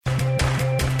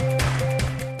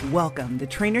Welcome to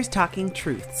Trainers Talking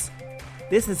Truths.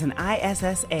 This is an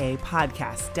ISSA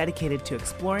podcast dedicated to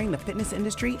exploring the fitness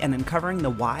industry and uncovering the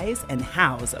whys and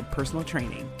hows of personal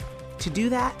training. To do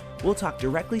that, we'll talk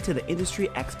directly to the industry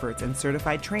experts and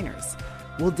certified trainers.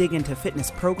 We'll dig into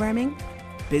fitness programming,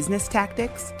 business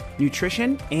tactics,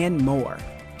 nutrition, and more.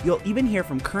 You'll even hear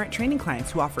from current training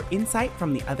clients who offer insight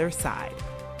from the other side.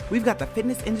 We've got the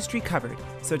fitness industry covered,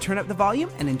 so turn up the volume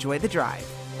and enjoy the drive.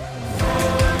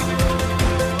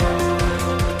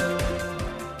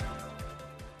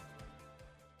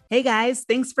 Hey guys,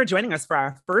 thanks for joining us for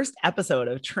our first episode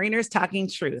of Trainers Talking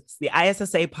Truths, the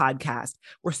ISSA podcast.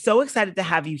 We're so excited to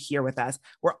have you here with us.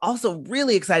 We're also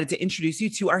really excited to introduce you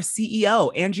to our CEO,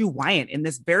 Andrew Wyant, in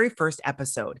this very first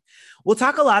episode. We'll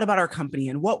talk a lot about our company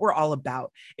and what we're all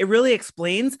about. It really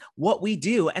explains what we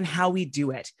do and how we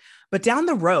do it. But down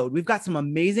the road, we've got some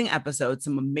amazing episodes,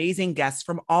 some amazing guests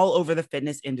from all over the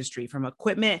fitness industry, from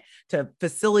equipment to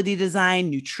facility design,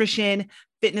 nutrition,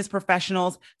 fitness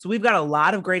professionals. So we've got a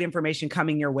lot of great information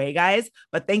coming your way, guys.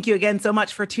 But thank you again so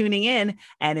much for tuning in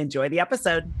and enjoy the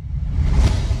episode.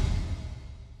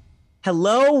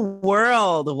 Hello,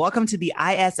 world. Welcome to the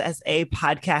ISSA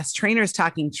podcast, Trainers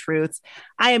Talking Truths.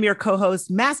 I am your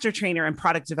co-host, master trainer and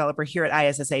product developer here at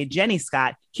ISSA, Jenny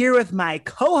Scott, here with my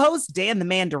co-host, Dan the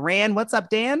Man Duran. What's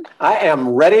up, Dan? I am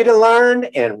ready to learn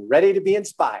and ready to be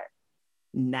inspired.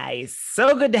 Nice.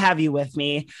 So good to have you with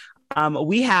me.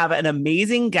 We have an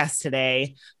amazing guest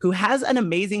today who has an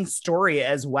amazing story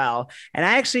as well. And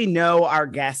I actually know our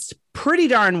guest pretty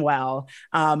darn well.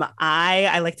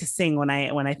 I like to sing when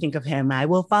I think of him. I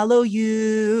will follow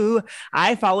you.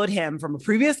 I followed him from a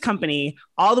previous company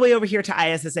all the way over here to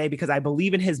ISSA because I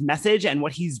believe in his message and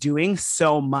what he's doing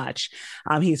so much.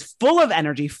 He's full of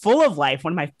energy, full of life.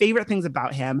 One of my favorite things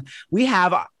about him. We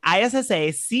have ISSA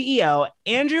CEO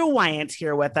Andrew Wyant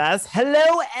here with us.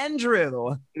 Hello,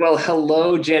 Andrew. Well,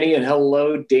 hello, Jenny, and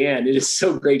hello, Dan. It is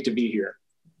so great to be here.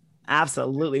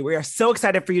 Absolutely. We are so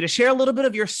excited for you to share a little bit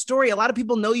of your story. A lot of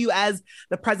people know you as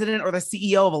the president or the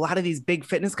CEO of a lot of these big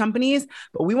fitness companies,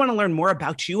 but we want to learn more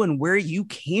about you and where you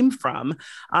came from.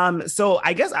 So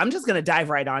I guess I'm just going to dive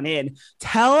right on in.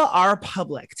 Tell our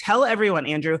public, tell everyone,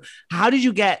 Andrew, how did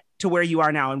you get to where you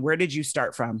are now and where did you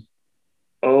start from?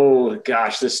 Oh,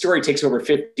 gosh, the story takes over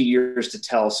 50 years to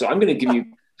tell. So I'm going to give you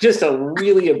just a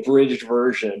really abridged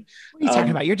version. What are you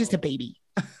talking about? You're just a baby.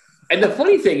 And the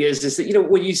funny thing is that,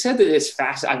 when you said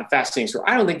that I have a fascinating story,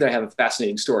 I don't think that I have a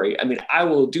fascinating story. I mean, I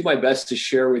will do my best to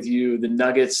share with you the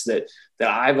nuggets that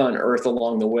I've unearthed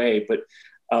along the way. But,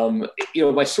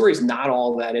 my story is not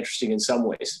all that interesting in some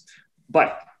ways,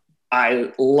 but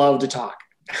I love to talk.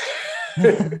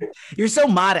 You're so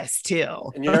modest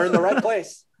too. And you're in the right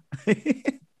place.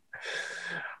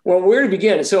 Well, where to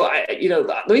begin? So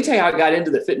let me tell you how I got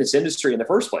into the fitness industry in the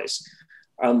first place.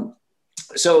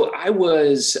 So I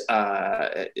was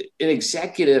an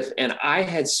executive and I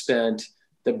had spent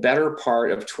the better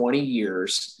part of 20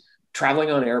 years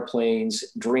traveling on airplanes,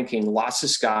 drinking lots of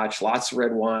scotch, lots of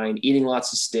red wine, eating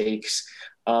lots of steaks.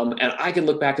 And I can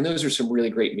look back and those are some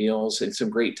really great meals and some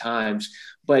great times,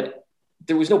 but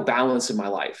there was no balance in my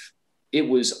life. It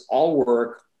was all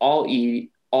work, all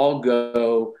eat, all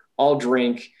go, all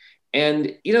drink.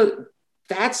 And,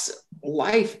 that's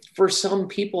life for some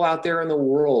people out there in the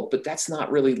world, but that's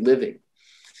not really living.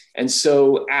 And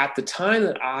so at the time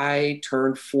that I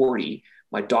turned 40,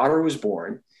 my daughter was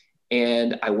born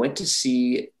and I went to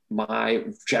see my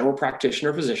general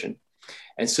practitioner physician.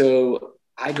 And so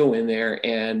I go in there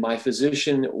and my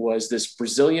physician was this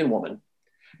Brazilian woman.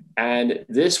 And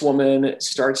this woman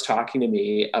starts talking to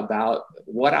me about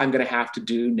what I'm going to have to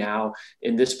do now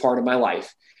in this part of my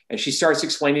life. And she starts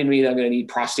explaining to me that I'm going to need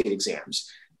prostate exams.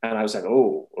 And I was like,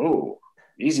 oh,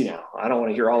 easy now. I don't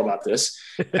want to hear all about this.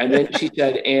 And then she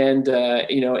said, and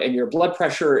your blood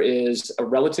pressure is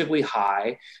relatively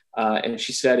high. And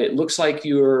she said, it looks like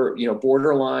you're,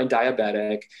 borderline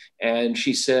diabetic. And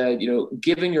she said,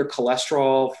 given your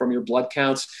cholesterol from your blood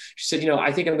counts, she said,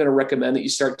 I think I'm going to recommend that you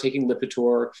start taking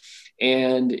Lipitor.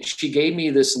 And she gave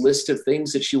me this list of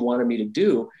things that she wanted me to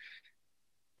do.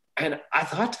 And I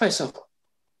thought to myself,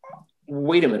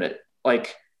 wait a minute,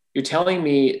 you're telling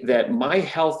me that my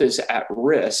health is at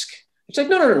risk. It's like,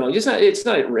 no. It's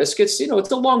not at risk. It's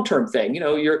a long-term thing.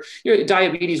 Your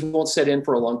diabetes won't set in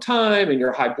for a long time and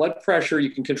your high blood pressure,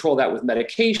 you can control that with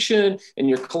medication, and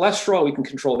your cholesterol, we can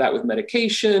control that with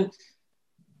medication.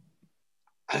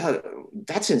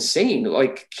 That's insane.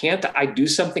 Can't I do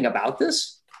something about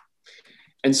this?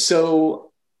 And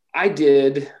so I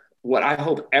did what I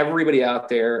hope everybody out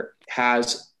there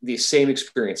has the same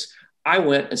experience. I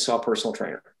went and saw a personal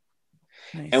trainer.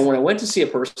 Nice. And when I went to see a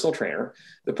personal trainer,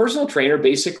 the personal trainer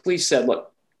basically said,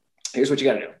 look, here's what you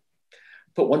got to do.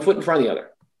 Put one foot in front of the other.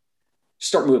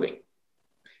 Start moving.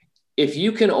 If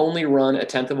you can only run a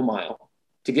tenth of a mile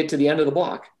to get to the end of the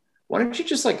block, why don't you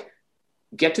just like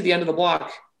get to the end of the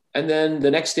block and then the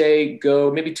next day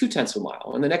go maybe 2/10 of a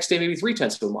mile and the next day maybe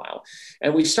 3/10 of a mile.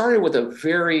 And we started with a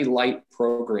very light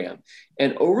program.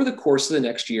 And over the course of the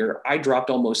next year, I dropped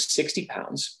almost 60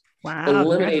 pounds, Wow.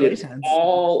 eliminated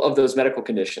all of those medical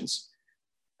conditions.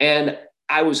 And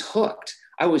I was hooked.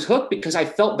 I was hooked because I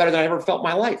felt better than I ever felt in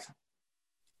my life.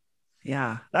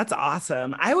 Yeah, that's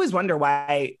awesome. I always wonder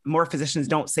why more physicians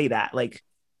don't say that. Like,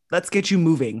 let's get you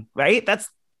moving, right? That's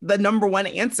the number one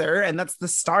answer. And that's the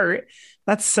start.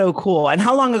 That's so cool. And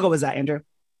how long ago was that, Andrew?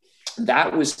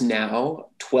 That was now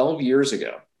 12 years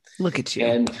ago. Look at you.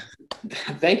 And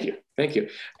thank you. Thank you.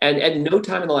 And at no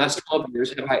time in the last 12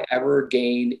 years have I ever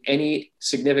gained any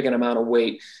significant amount of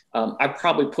weight. I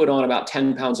probably put on about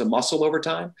 10 pounds of muscle over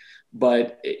time.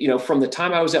 But, you know, from the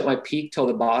time I was at my peak till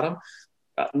the bottom,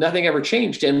 nothing ever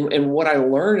changed. And what I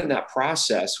learned in that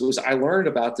process was I learned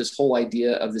about this whole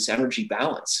idea of this energy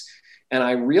balance. And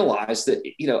I realized that,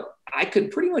 you know, I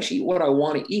could pretty much eat what I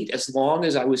want to eat as long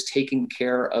as I was taking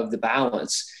care of the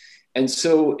balance. And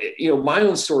so, you know, my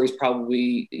own story is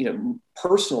probably, you know,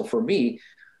 personal for me.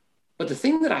 But the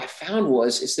thing that I found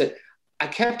is that I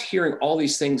kept hearing all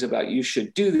these things about you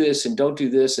should do this and don't do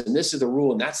this. And this is the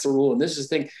rule and that's the rule. And this is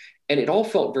the thing. And it all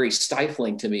felt very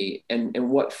stifling to me. And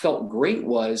what felt great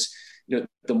was, you know,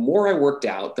 the more I worked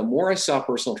out, the more I saw a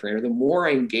personal trainer, the more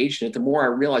I engaged in it, the more I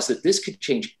realized that this could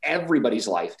change everybody's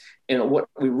life. And what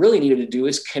we really needed to do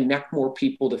is connect more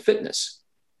people to fitness.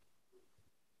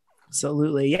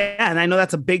 Absolutely. Yeah. And I know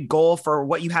that's a big goal for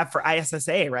what you have for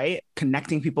ISSA, right?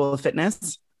 Connecting people to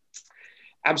fitness.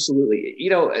 Absolutely. You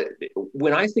know,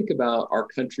 when I think about our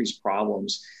country's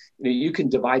problems, you know, you can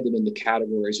divide them into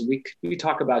categories. And we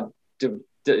talk about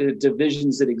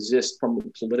divisions that exist from a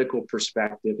political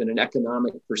perspective and an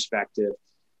economic perspective.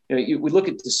 You know, we look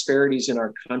at disparities in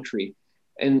our country.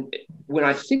 And when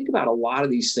I think about a lot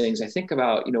of these things, I think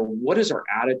about, you know, what is our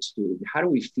attitude? How do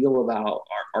we feel about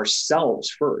ourselves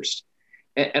first?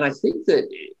 And I think that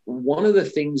one of the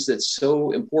things that's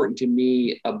so important to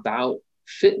me about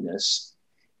fitness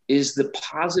is the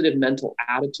positive mental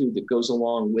attitude that goes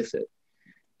along with it.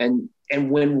 And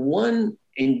when one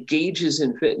engages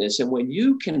in fitness and when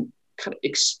you can kind of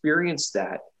experience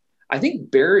that, I think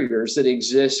barriers that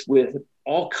exist with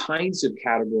all kinds of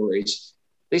categories,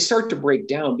 they start to break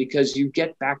down because you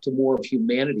get back to more of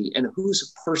humanity and who's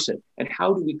a person and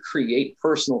how do we create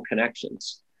personal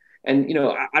connections. And, you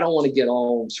know, I don't want to get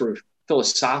all sort of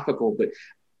philosophical, but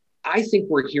I think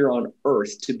we're here on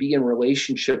earth to be in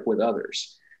relationship with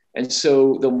others. And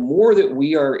so the more that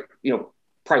we are, you know,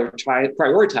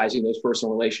 prioritizing those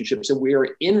personal relationships and we are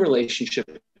in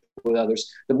relationship with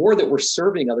others, the more that we're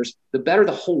serving others, the better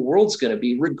the whole world's going to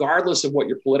be, regardless of what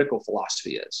your political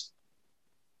philosophy is.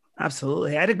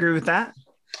 Absolutely. I'd agree with that.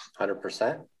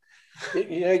 100%.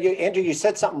 You know, Andrew, you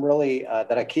said something really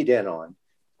that I keyed in on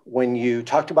when you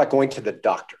talked about going to the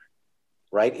doctor,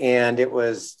 right? And it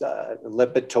was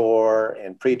Lipitor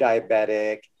and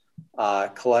pre-diabetic,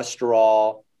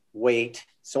 cholesterol, weight,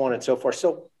 so on and so forth.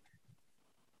 So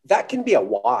that can be a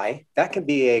why. That can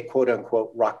be a quote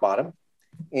unquote rock bottom.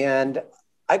 And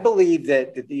I believe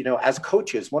that, you know, as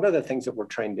coaches, one of the things that we're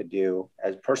trained to do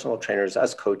as personal trainers,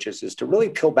 as coaches, is to really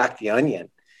peel back the onion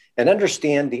and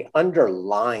understand the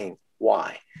underlying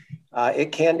why.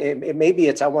 Maybe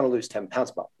it's, I want to lose 10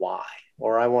 pounds, but why?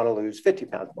 Or I want to lose 50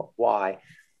 pounds, but why?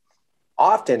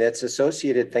 Often it's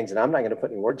associated things, and I'm not going to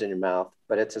put any words in your mouth,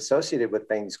 but it's associated with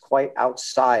things quite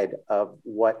outside of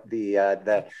what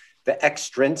the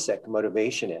extrinsic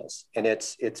motivation is. And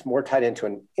it's more tied into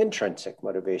an intrinsic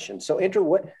motivation. So Andrew,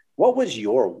 what was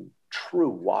your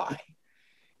true why?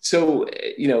 So,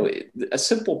 you know, a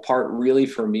simple part really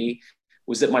for me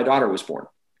was that my daughter was born.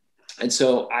 And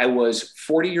so I was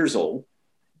 40 years old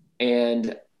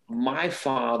and my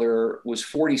father was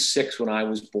 46 when I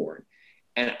was born.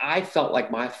 And I felt like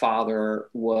my father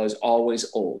was always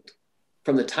old.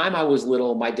 From the time I was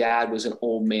little, my dad was an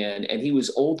old man and he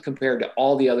was old compared to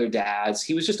all the other dads.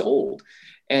 He was just old.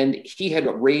 And he had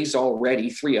raised already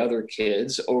 3 other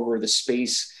kids over the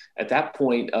space at that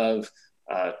point of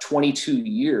 22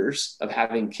 years of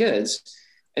having kids.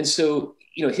 And so,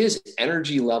 you know, his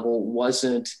energy level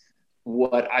wasn't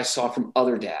what I saw from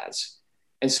other dads.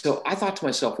 And so I thought to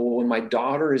myself, well, when my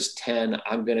daughter is 10,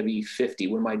 I'm going to be 50.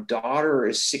 When my daughter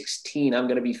is 16, I'm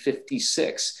going to be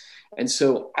 56. And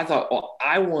so I thought, well,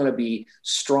 I want to be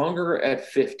stronger at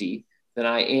 50 than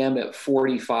I am at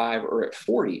 45 or at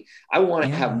 40. I want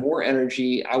to have more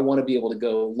energy. I want to be able to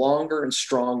go longer and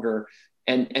stronger.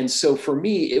 And so for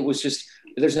me, it was just,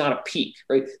 there's not a peak,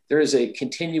 right? There is a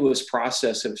continuous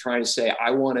process of trying to say,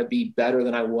 I want to be better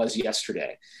than I was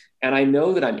yesterday. And I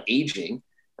know that I'm aging,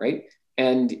 right?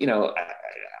 And,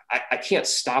 I can't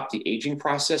stop the aging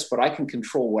process, but I can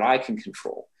control what I can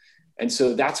control. And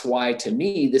so that's why, to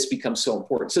me, this becomes so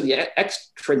important. So the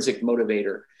extrinsic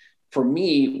motivator for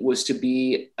me was to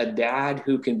be a dad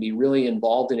who can be really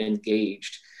involved and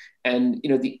engaged. And,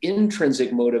 the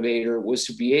intrinsic motivator was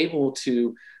to be able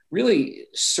to really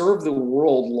serve the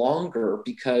world longer,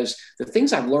 because the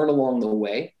things I've learned along the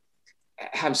way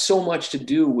have so much to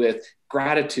do with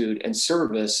gratitude and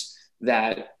service,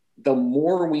 that the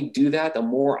more we do that, the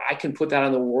more I can put that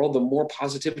on the world, the more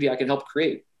positivity I can help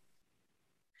create.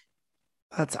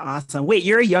 That's awesome. Wait,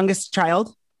 you're a youngest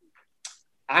child?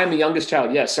 I'm the youngest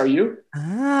child. Yes. Are you?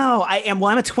 Oh, I am.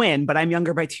 Well, I'm a twin, but I'm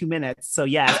younger by 2 minutes. So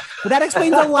yes, but that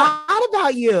explains a lot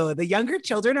about you. The younger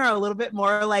children are a little bit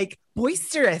more like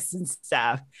boisterous and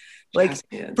stuff. Like,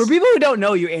 for people who don't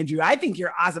know you, Andrew, I think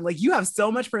you're awesome. Like, you have so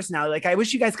much personality. Like, I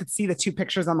wish you guys could see the 2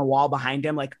 pictures on the wall behind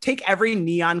him. Like, take every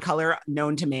neon color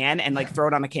known to man and like throw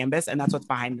it on a canvas, and that's what's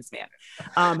behind this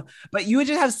man. But you would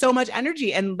just have so much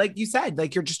energy. And like you said,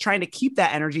 like, you're just trying to keep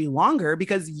that energy longer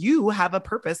because you have a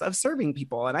purpose of serving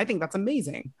people. And I think that's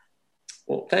amazing.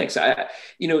 Well, thanks.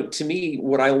 To me,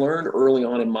 what I learned early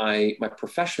on in my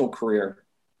professional career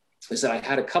is that I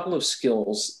had a couple of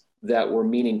skills that were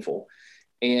meaningful.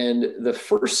 And the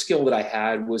first skill that I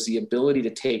had was the ability to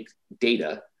take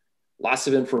data, lots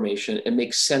of information, and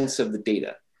make sense of the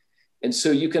data. And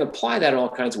so you can apply that in all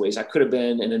kinds of ways. I could have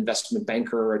been an investment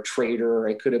banker, a trader.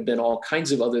 I could have been all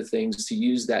kinds of other things to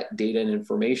use that data and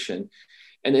information.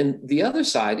 And then the other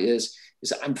side is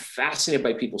I'm fascinated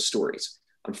by people's stories.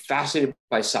 I'm fascinated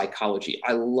by psychology.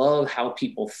 I love how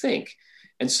people think.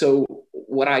 And so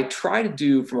what I try to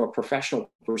do from a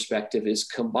professional perspective is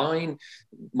combine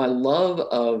my love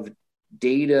of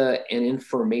data and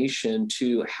information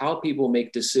to how people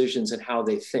make decisions and how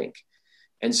they think.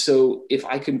 And so if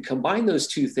I can combine those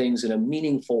 2 things in a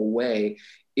meaningful way,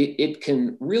 it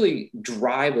can really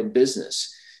drive a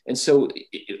business. And so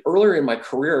earlier in my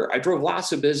career, I drove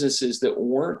lots of businesses that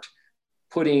weren't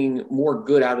putting more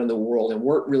good out in the world and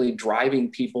weren't really driving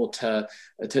people to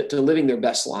living their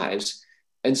best lives.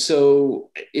 And so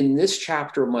in this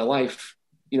chapter of my life,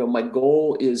 my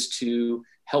goal is to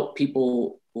help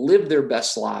people live their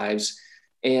best lives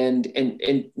and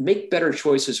make better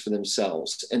choices for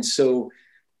themselves. And so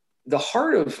the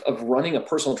heart of running a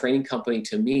personal training company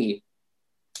to me,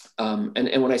 and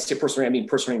when I say personal training, I mean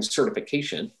personal training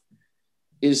certification,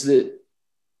 is that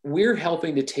we're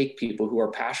helping to take people who are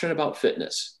passionate about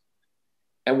fitness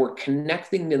and we're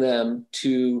connecting them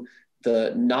to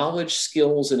the knowledge,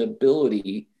 skills, and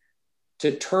ability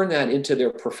to turn that into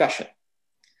their profession.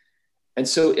 And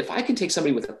so if I can take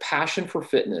somebody with a passion for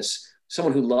fitness,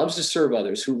 someone who loves to serve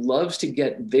others, who loves to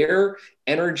get their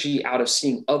energy out of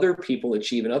seeing other people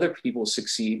achieve and other people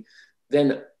succeed,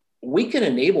 then we can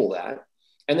enable that.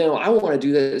 And then I want to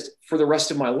do this for the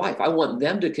rest of my life. I want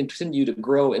them to continue to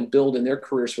grow and build in their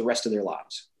careers for the rest of their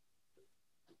lives.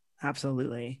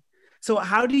 Absolutely. So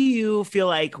how do you feel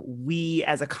like we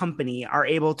as a company are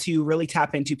able to really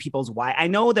tap into people's why? I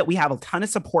know that we have a ton of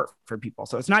support for people.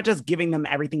 So it's not just giving them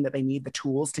everything that they need, the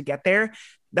tools to get there.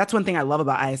 That's one thing I love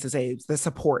about ISSA is the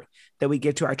support that we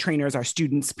give to our trainers, our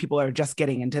students, people that are just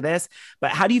getting into this.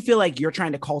 But how do you feel like you're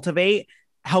trying to cultivate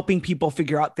helping people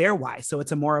figure out their why, so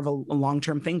it's a more of a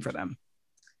long-term thing for them?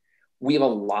 We have a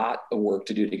lot of work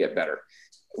to do to get better.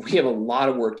 We have a lot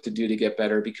of work to do to get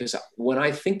better, because when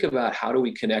I think about how do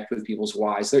we connect with people's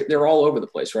whys, they're all over the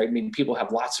place, right? I mean, people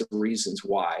have lots of reasons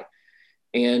why.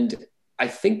 And I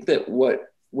think that what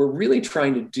we're really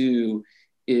trying to do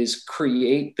is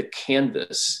create the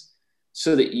canvas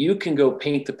so that you can go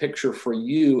paint the picture for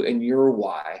you and your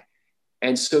why.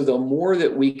 And so the more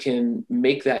that we can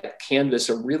make that canvas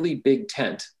a really big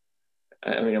tent,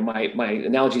 I mean, my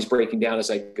analogy is breaking down as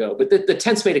I go, but the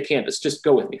tent's made of canvas, just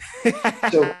go with me.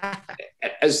 So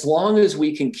as long as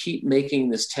we can keep making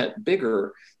this tent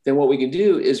bigger, then what we can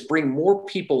do is bring more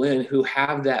people in who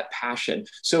have that passion.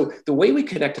 So the way we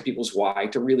connect to people's why,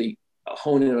 to really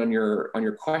hone in on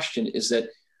your question, is that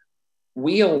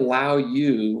we allow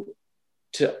you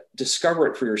to discover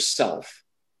it for yourself.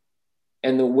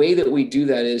 And the way that we do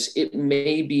that is it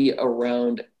may be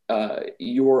around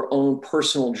your own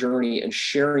personal journey and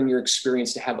sharing your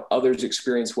experience to have others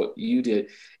experience what you did.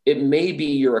 It may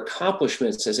be your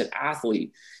accomplishments as an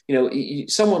athlete.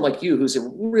 Someone like you who's a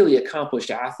really accomplished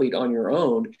athlete on your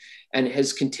own and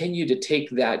has continued to take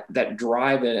that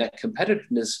drive and that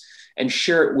competitiveness and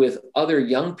share it with other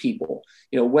young people,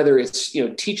 whether it's,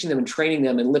 teaching them and training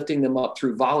them and lifting them up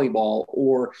through volleyball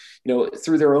or,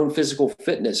 through their own physical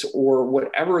fitness or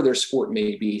whatever their sport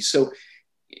may be. So,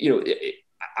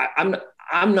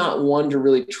 I'm not one to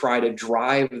really try to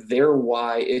drive their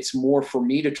why. It's more for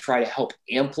me to try to help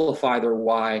amplify their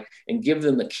why and give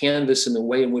them the canvas and the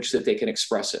way in which that they can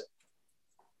express it.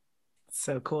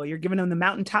 So cool. You're giving them the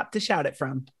mountaintop to shout it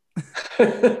from.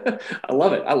 I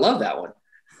love it. I love that one.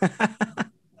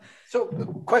 So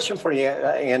question for you,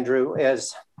 Andrew,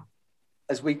 as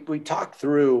we talk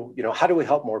through, how do we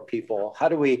help more people?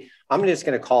 I'm just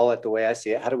going to call it the way I see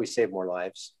it. How do we save more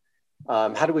lives?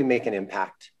 How do we make an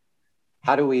impact?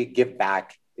 How do we give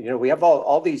back? We have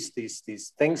all these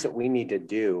things that we need to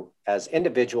do as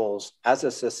individuals, as a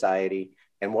society.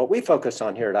 And what we focus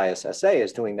on here at ISSA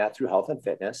is doing that through health and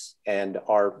fitness, and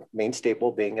our main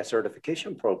staple being a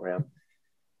certification program.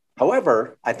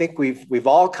 However, I think we've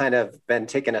all kind of been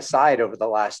taken aside over the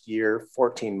last year,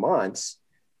 14 months,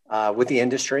 with the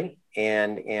industry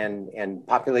and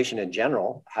population in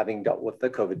general, having dealt with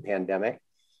the COVID pandemic.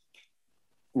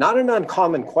 Not an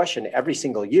uncommon question every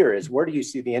single year is, where do you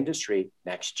see the industry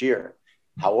next year?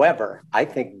 However, I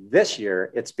think this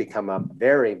year it's become a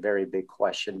very, very big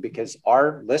question because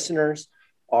our listeners,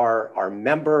 our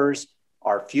members,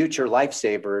 our future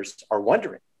lifesavers are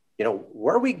wondering,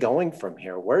 where are we going from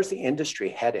here? Where's the industry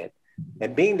headed?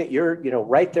 And being that you're,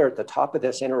 right there at the top of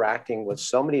this, interacting with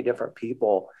so many different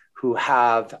people who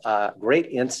have great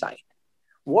insight,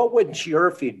 what would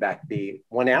your feedback be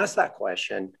when asked that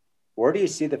question? Where do you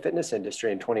see the fitness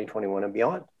industry in 2021 and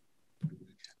beyond?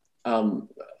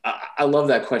 I love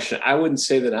that question. I wouldn't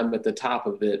say that I'm at the top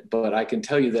of it, but I can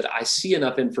tell you that I see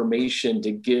enough information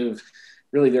to give.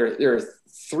 Really, there are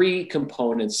three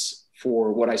components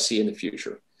for what I see in the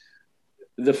future.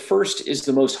 The first is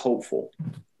the most hopeful,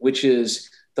 which is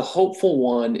the hopeful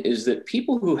one is that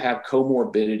people who have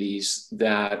comorbidities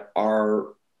that are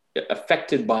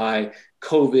affected by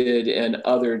COVID and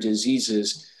other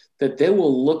diseases, that they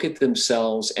will look at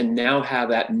themselves and now have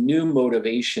that new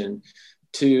motivation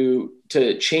to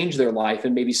change their life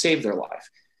and maybe save their life.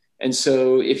 And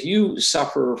so if you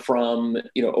suffer from,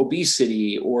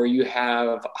 obesity, or you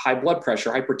have high blood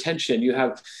pressure, hypertension, you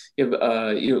have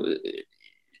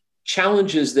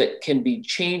challenges that can be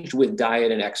changed with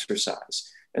diet and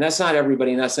exercise. And that's not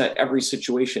everybody, and that's not every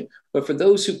situation. But for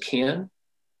those who can,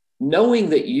 knowing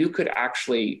that you could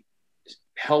actually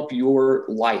help your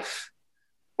life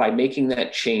by making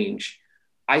that change,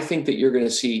 I think that you're going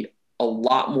to see a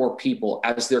lot more people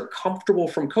as they're comfortable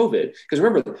from COVID. Because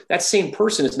remember, that same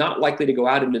person is not likely to go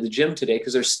out into the gym today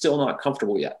because they're still not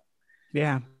comfortable yet.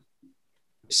 Yeah.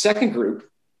 Second group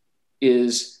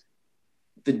is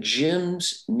the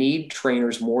gyms need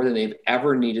trainers more than they've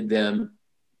ever needed them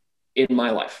in my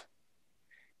life.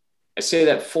 I say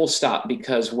that full stop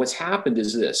because what's happened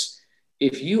is this.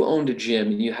 If you owned a gym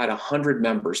and you had 100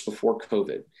 members before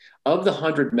COVID, of the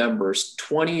 100 members,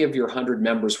 20 of your 100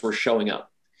 members were showing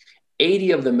up.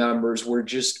 80 of the members were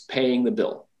just paying the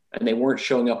bill and they weren't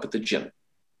showing up at the gym.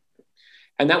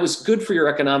 And that was good for your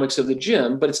economics of the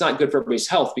gym, but it's not good for everybody's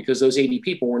health because those 80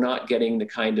 people were not getting the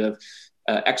kind of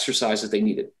exercise that they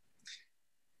needed.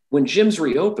 When gyms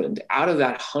reopened, out of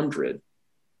that 100,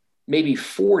 maybe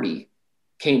 40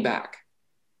 came back.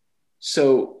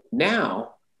 So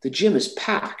now the gym is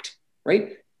packed,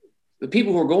 right? The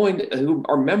people who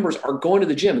are members are going to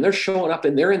the gym and they're showing up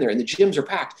and they're in there and the gyms are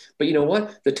packed. But you know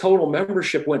what? The total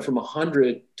membership went from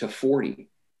 100 to 40.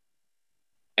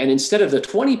 And instead of the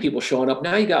 20 people showing up,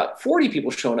 now you got 40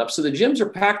 people showing up. So the gyms are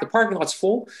packed, the parking lot's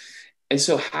full. And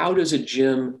so how does a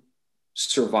gym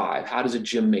survive? How does a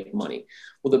gym make money?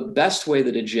 Well, the best way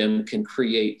that a gym can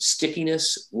create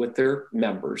stickiness with their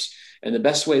members and the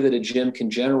best way that a gym can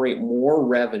generate more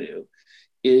revenue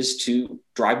is to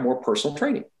drive more personal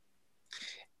training.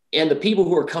 And the people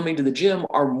who are coming to the gym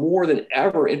are more than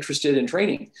ever interested in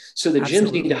training. So the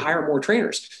gyms need to hire more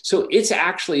trainers. So it's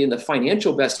actually in the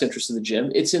financial best interest of the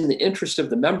gym. It's in the interest of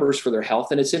the members for their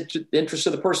health. And it's in the interest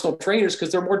of the personal trainers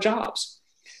because there are more jobs.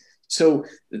 So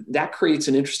that creates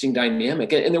an interesting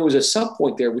dynamic. And there was a sub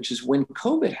point there, which is when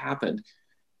COVID happened,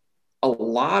 a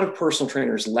lot of personal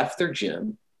trainers left their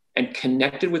gym and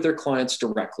connected with their clients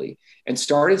directly and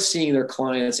started seeing their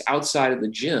clients outside of the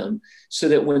gym so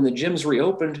that when the gyms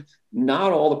reopened,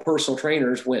 not all the personal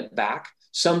trainers went back.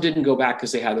 Some didn't go back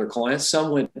because they had their clients.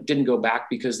 Some didn't go back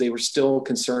because they were still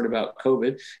concerned about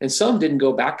COVID. And some didn't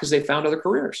go back because they found other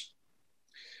careers.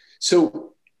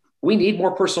 So we need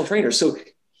more personal trainers. So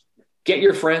get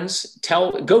your friends,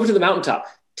 go to the mountaintop,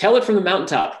 tell it from the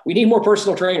mountaintop. We need more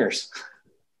personal trainers.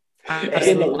 Absolutely. And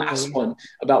then the last one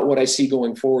about what I see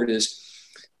going forward is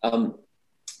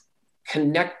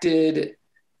connected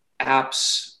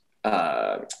apps,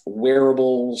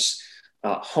 wearables,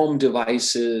 home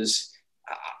devices.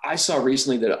 I saw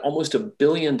recently that almost $1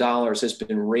 billion has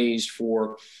been raised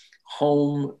for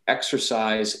home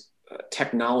exercise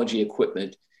technology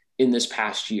equipment in this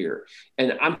past year.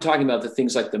 And I'm talking about the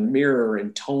things like the Mirror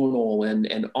and Tonal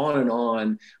and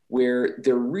on, where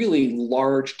they're really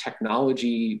large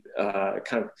technology,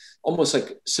 kind of almost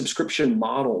like subscription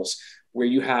models, where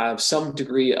you have some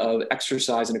degree of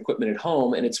exercise and equipment at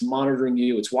home, and it's monitoring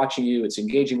you, it's watching you, it's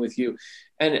engaging with you.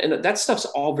 And that stuff's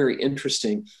all very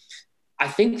interesting. I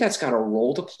think that's got a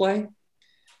role to play,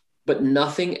 but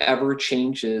nothing ever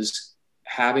changes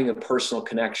having a personal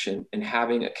connection and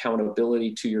having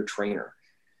accountability to your trainer.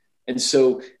 And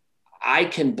so I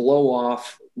can blow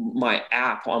off my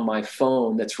app on my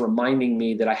phone that's reminding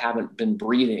me that I haven't been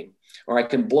breathing, or I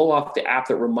can blow off the app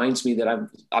that reminds me that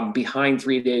I'm behind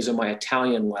 3 days on my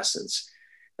Italian lessons,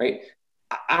 right?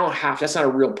 That's not a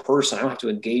real person. I don't have to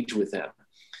engage with them.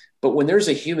 But when there's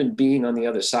a human being on the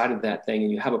other side of that thing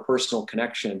and you have a personal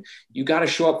connection, you got to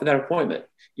show up for that appointment.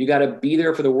 You got to be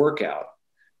there for the workout.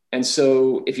 And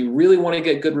so if you really want to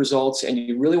get good results and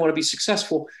you really want to be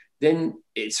successful, then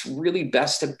it's really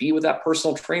best to be with that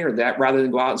personal trainer rather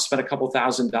than go out and spend a couple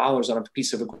 $1,000s on a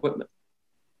piece of equipment.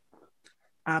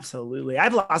 Absolutely.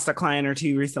 I've lost a client or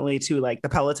two recently to like the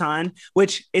Peloton,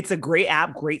 which it's a great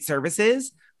app, great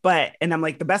services, and I'm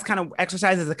like, the best kind of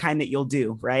exercise is the kind that you'll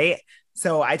do. Right.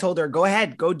 So I told her, go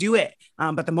ahead, go do it.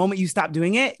 But the moment you stop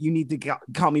doing it, you need to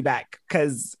call me back.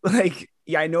 Cause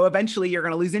I know eventually you're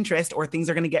going to lose interest or things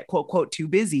are going to get quote, quote, too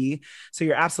busy. So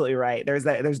you're absolutely right. There's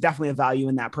definitely a value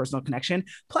in that personal connection.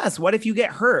 Plus, what if you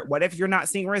get hurt? What if you're not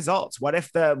seeing results? What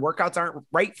if the workouts aren't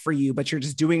right for you, but you're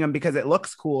just doing them because it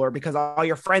looks cool or because all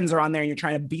your friends are on there and you're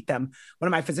trying to beat them? One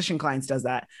of my physician clients does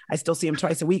that. I still see him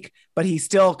twice a week, but he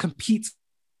still competes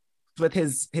with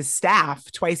his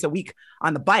staff twice a week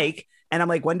on the bike. And I'm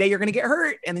like, one day you're going to get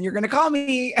hurt and then you're going to call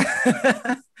me,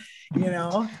 Absolutely.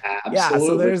 Yeah.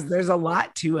 So there's a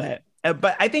lot to it.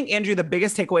 But I think, Andrew, the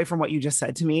biggest takeaway from what you just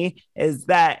said to me is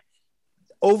that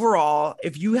overall,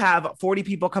 if you have 40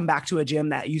 people come back to a gym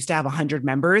that used to have 100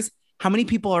 members, how many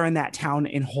people are in that town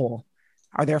in whole?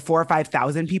 Are there 4,000 or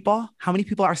 5,000 people? How many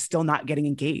people are still not getting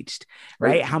engaged,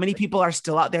 right? How many people are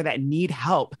still out there that need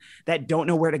help, that don't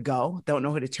know where to go, don't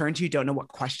know who to turn to, don't know what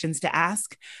questions to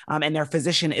ask. And their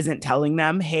physician isn't telling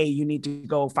them, hey, you need to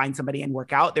go find somebody and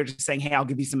work out. They're just saying, hey, I'll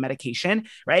give you some medication,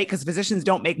 right? Because physicians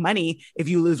don't make money if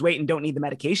you lose weight and don't need the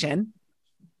medication.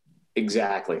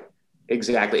 Exactly.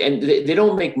 And they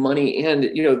don't make money. And,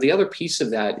 the other piece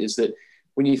of that is that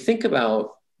when you think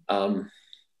about,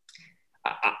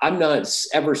 I'm not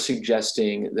ever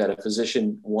suggesting that a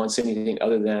physician wants anything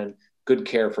other than good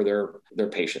care for their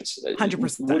patients.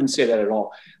 100%. I wouldn't say that at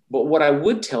all. But what I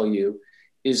would tell you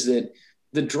is that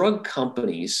the drug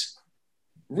companies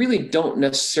really don't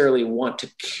necessarily want to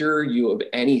cure you of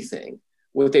anything.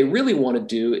 What they really want to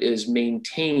do is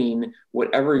maintain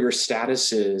whatever your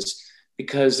status is,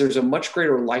 because there's a much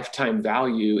greater lifetime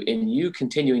value in you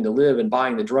continuing to live and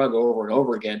buying the drug over and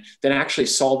over again than actually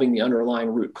solving the underlying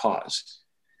root cause.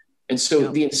 And so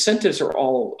the incentives are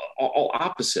all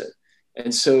opposite.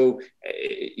 And so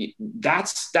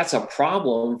that's a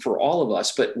problem for all of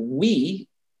us, but we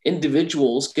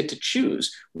individuals get to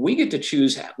choose. We get to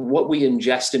choose what we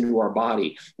ingest into our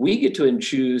body. We get to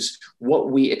choose what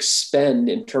we expend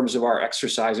in terms of our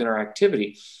exercise and our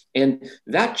activity. And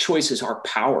that choice is our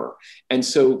power. And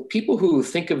so people who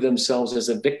think of themselves as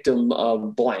a victim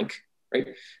of blank, right?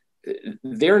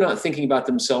 They're not thinking about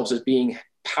themselves as being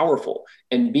powerful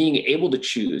and being able to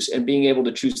choose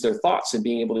their thoughts and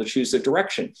being able to choose their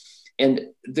direction. And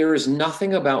there is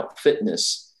nothing about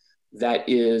fitness that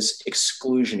is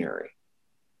exclusionary.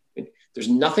 There's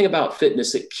nothing about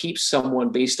fitness that keeps someone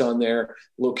based on their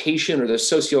location or their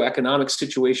socioeconomic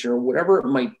situation or whatever it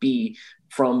might be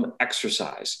from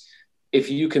exercise. If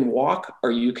you can walk,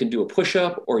 or you can do a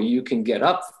push-up, or you can get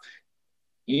up,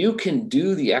 you can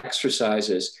do the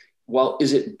exercises. Well,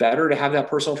 is it better to have that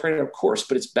personal trainer? Of course,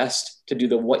 but it's best to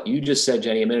do what you just said,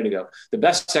 Jenny, a minute ago. The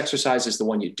best exercise is the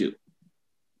one you do.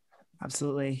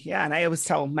 Absolutely. Yeah. And I always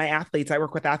tell my athletes, I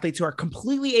work with athletes who are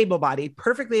completely able-bodied,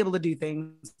 perfectly able to do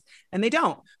things, and they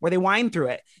don't, or they whine through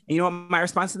it. And you know what my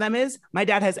response to them is? My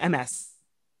dad has MS.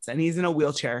 and he's in a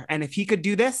wheelchair. And if he could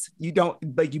do this, you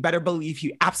better believe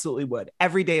he absolutely would.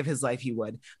 Every day of his life he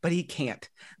would, but he can't.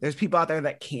 There's people out there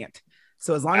that can't.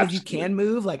 So as long as you can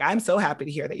move, like, I'm so happy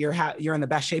to hear that you're in the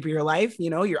best shape of your life. You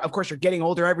know, of course you're getting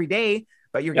older every day,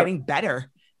 but you're getting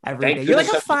better every day. You're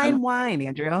like a fine wine,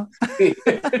 Andrew.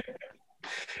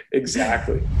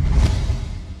 Exactly.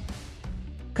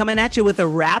 Coming at you with a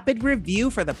rapid review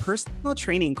for the personal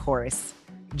training course.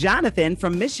 Jonathan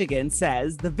from Michigan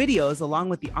says, the videos along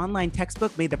with the online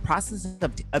textbook made the process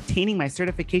of obtaining my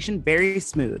certification very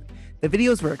smooth. The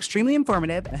videos were extremely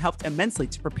informative and helped immensely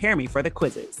to prepare me for the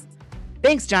quizzes.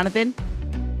 Thanks, Jonathan.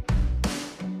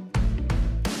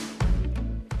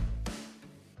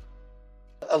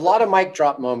 A lot of mic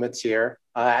drop moments here.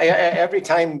 Every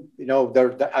time,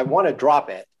 I want to drop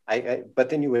it, but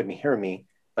then you wouldn't hear me.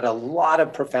 But a lot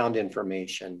of profound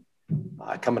information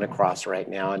coming across right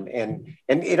now. And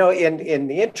in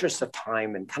the interest of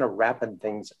time and kind of wrapping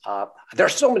things up,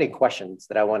 there's so many questions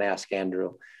that I want to ask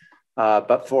Andrew.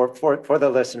 But for the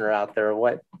listener out there,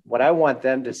 what I want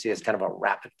them to see is kind of a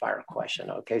rapid fire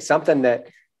question. Okay, something that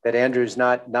Andrew's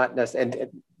not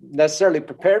necessarily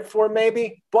prepared for,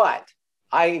 maybe, but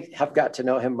I have got to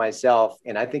know him myself,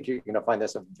 and I think you're going to find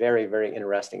this a very, very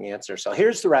interesting answer. So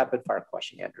here's the rapid fire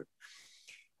question, Andrew.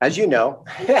 As you know,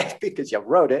 because you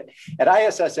wrote it, at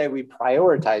ISSA, we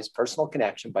prioritize personal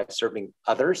connection by serving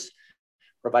others,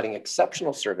 providing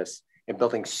exceptional service, and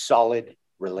building solid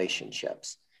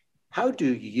relationships. How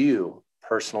do you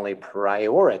personally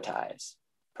prioritize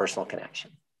personal connection?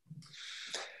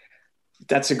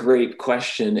 That's a great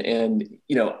question. And,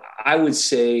 I would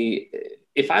say,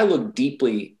 if I look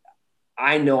deeply,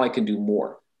 I know I can do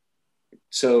more.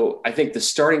 So I think the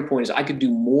starting point is I could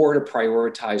do more to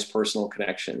prioritize personal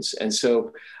connections. And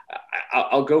so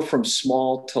I'll go from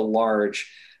small to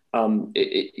large.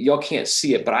 Y'all can't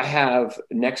see it, but I have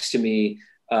next to me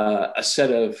a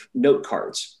set of note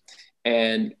cards.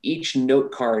 And each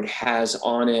note card has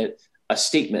on it a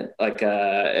statement, like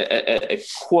a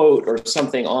quote or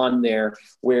something on there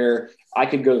where I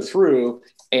could go through,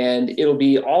 and it'll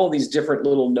be all of these different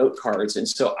little note cards. And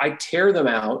so I tear them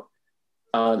out.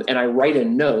 And I write a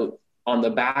note on the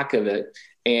back of it,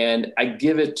 and I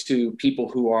give it to people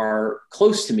who are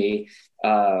close to me.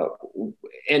 And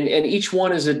each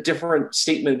one is a different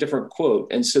statement, a different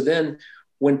quote. And so then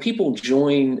when people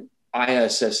join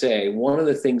ISSA, one of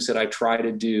the things that I try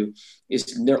to do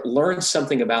is learn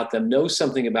something about them, know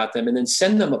something about them, and then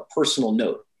send them a personal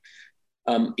note.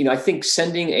 I think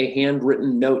sending a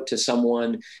handwritten note to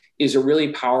someone is a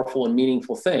really powerful and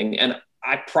meaningful thing. And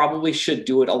I probably should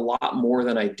do it a lot more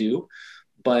than I do,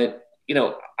 but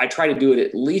I try to do it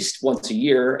at least once a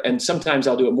year, and sometimes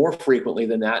I'll do it more frequently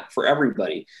than that for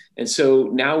everybody. And so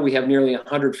now we have nearly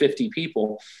 150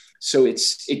 people, so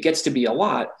it gets to be a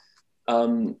lot.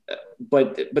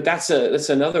 But that's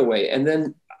another way. And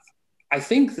then I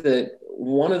think that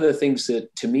one of the things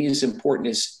that to me is important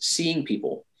is seeing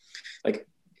people, like,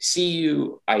 see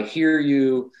you, I hear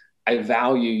you, I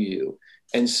value you.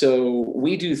 And so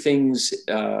we do things,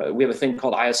 we have a thing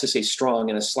called ISSA Strong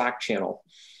in a Slack channel.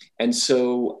 And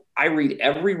so I read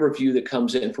every review that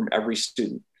comes in from every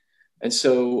student. And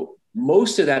so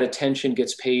most of that attention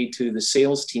gets paid to the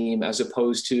sales team as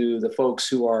opposed to the folks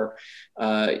who are,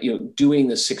 doing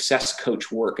the success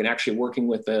coach work and actually working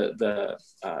with the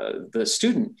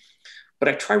student. But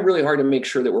I try really hard to make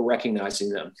sure that we're recognizing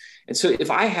them. And so if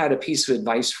I had a piece of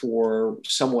advice for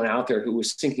someone out there who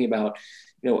was thinking about,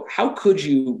 how could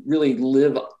you really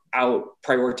live out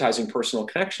prioritizing personal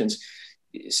connections?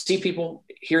 See people,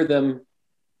 hear them,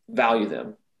 value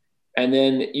them. And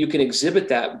then you can exhibit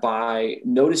that by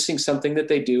noticing something that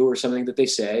they do or something that they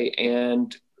say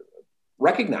and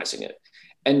recognizing it.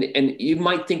 And you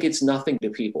might think it's nothing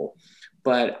to people,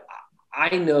 but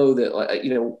I know that,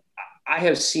 I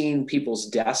have seen people's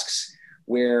desks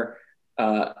where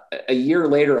a year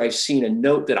later, I've seen a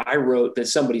note that I wrote that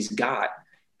somebody's got.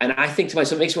 And I think to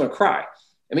myself, it makes me want to cry.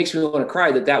 It makes me want to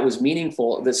cry that was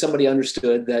meaningful, that somebody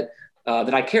understood that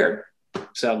I cared.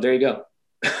 So there you go.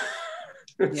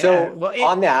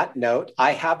 On that note,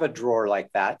 I have a drawer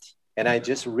like that, and I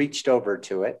just reached over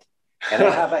to it, and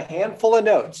I have a handful of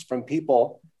notes from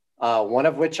people, one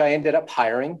of which I ended up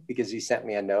hiring because he sent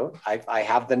me a note. I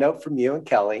have the note from you and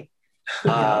Kelly.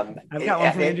 I've got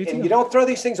one from Andrew too. And you don't throw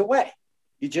these things away.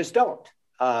 You just don't.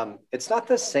 It's not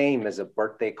the same as a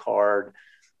birthday card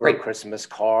or a Christmas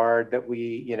card that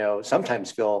we,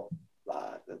 sometimes feel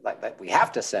like we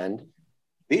have to send.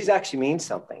 These actually mean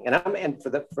something. And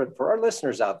for our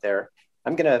listeners out there,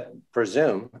 I'm going to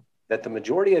presume that the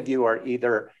majority of you are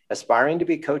either aspiring to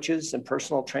be coaches and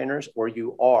personal trainers, or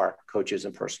you are coaches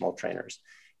and personal trainers.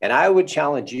 And I would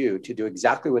challenge you to do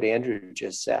exactly what Andrew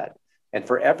just said. And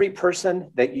for every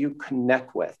person that you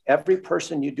connect with, every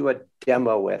person you do a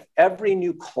demo with, every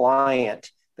new client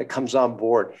that comes on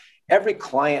board, every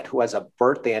client who has a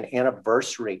birthday, an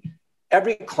anniversary,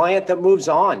 every client that moves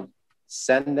on,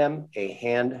 send them a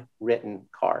handwritten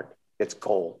card. It's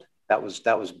gold. That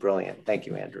was brilliant. Thank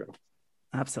you, Andrew.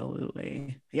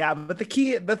 Absolutely. Yeah. But the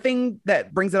thing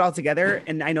that brings it all together,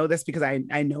 and I know this because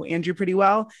I know Andrew pretty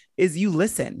well, is you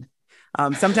listen.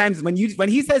 Sometimes when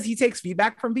he says he takes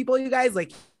feedback from people, you guys,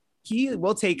 like he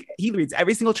reads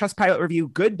every single Trustpilot review,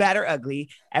 good, bad, or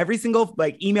ugly, every single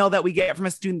email that we get from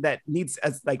a student that needs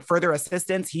further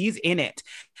assistance. He's in it.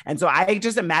 And so I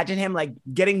just imagine him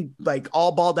getting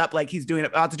all balled up, like he's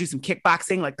about to do some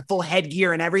kickboxing, like the full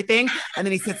headgear and everything. And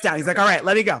then he sits down. He's like, all right,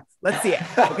 let me go. Let's see it.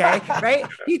 Okay. Right.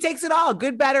 He takes it all,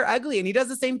 good, bad, or ugly. And he does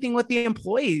the same thing with the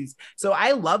employees. So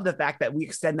I love the fact that we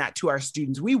extend that to our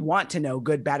students. We want to know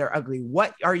good, bad, or ugly.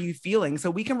 What are you feeling?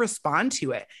 So we can respond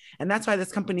to it. And that's why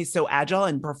this company is so agile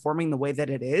and performing the way that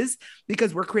it is,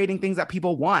 because we're creating things that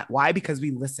people want. Why? Because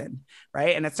we listen,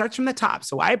 right? And it starts from the top.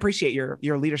 So I appreciate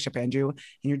your leadership, Andrew, and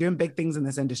you're doing big things in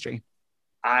this industry.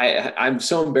 I'm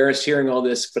so embarrassed hearing all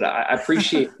this, but I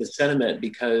appreciate the sentiment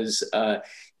because, I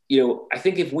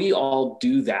think if we all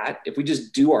do that, if we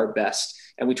just do our best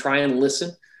and we try and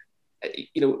listen,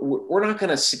 we're not going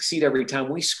to succeed every time.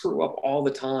 We screw up all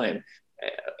the time.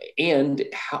 And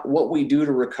what we do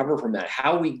to recover from that,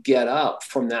 how we get up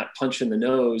from that punch in the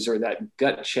nose or that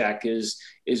gut check is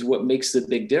what makes the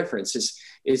big difference.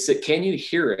 Is that, can you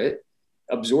hear it,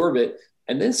 absorb it,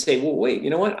 and then say, well, wait, you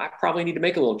know what? I probably need to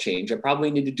make a little change. I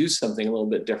probably need to do something a little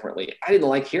bit differently. I didn't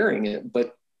like hearing it,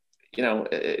 but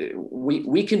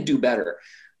we can do better.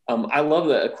 I love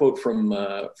a quote from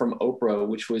Oprah,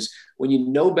 which was, when you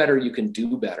know better, you can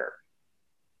do better.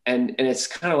 And it's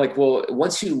kind of like, well,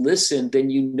 once you listen, then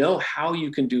you know how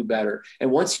you can do better.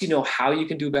 And once you know how you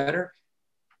can do better,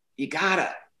 you can't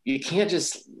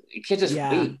just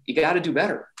wait. You got to do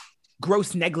better.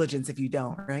 Gross negligence if you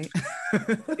don't, right?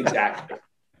 Exactly.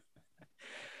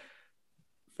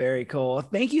 Very cool.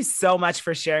 Thank you so much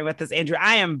for sharing with us, Andrew.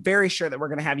 I am very sure that we're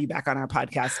going to have you back on our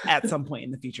podcast at some point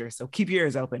in the future. So keep your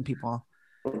ears open, people.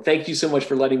 Thank you so much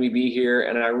for letting me be here.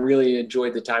 And I really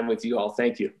enjoyed the time with you all.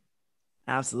 Thank you.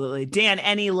 Absolutely. Dan,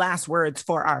 any last words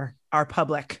for our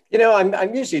public?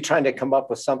 I'm usually trying to come up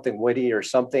with something witty or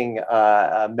something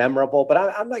memorable, but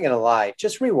I'm not going to lie.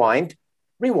 Just rewind.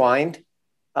 You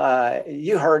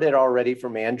heard it already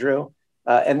from Andrew.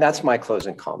 And that's my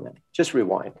closing comment. Just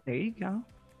rewind. There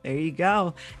you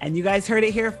go. And you guys heard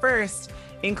it here first.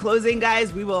 In closing,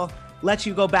 guys, we will let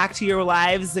you go back to your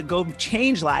lives, go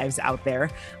change lives out there,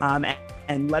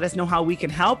 and let us know how we can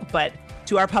help. But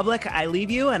to our public, I leave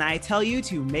you and I tell you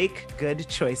to make good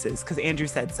choices because Andrew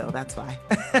said so. That's why.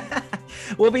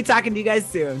 We'll be talking to you guys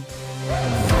soon.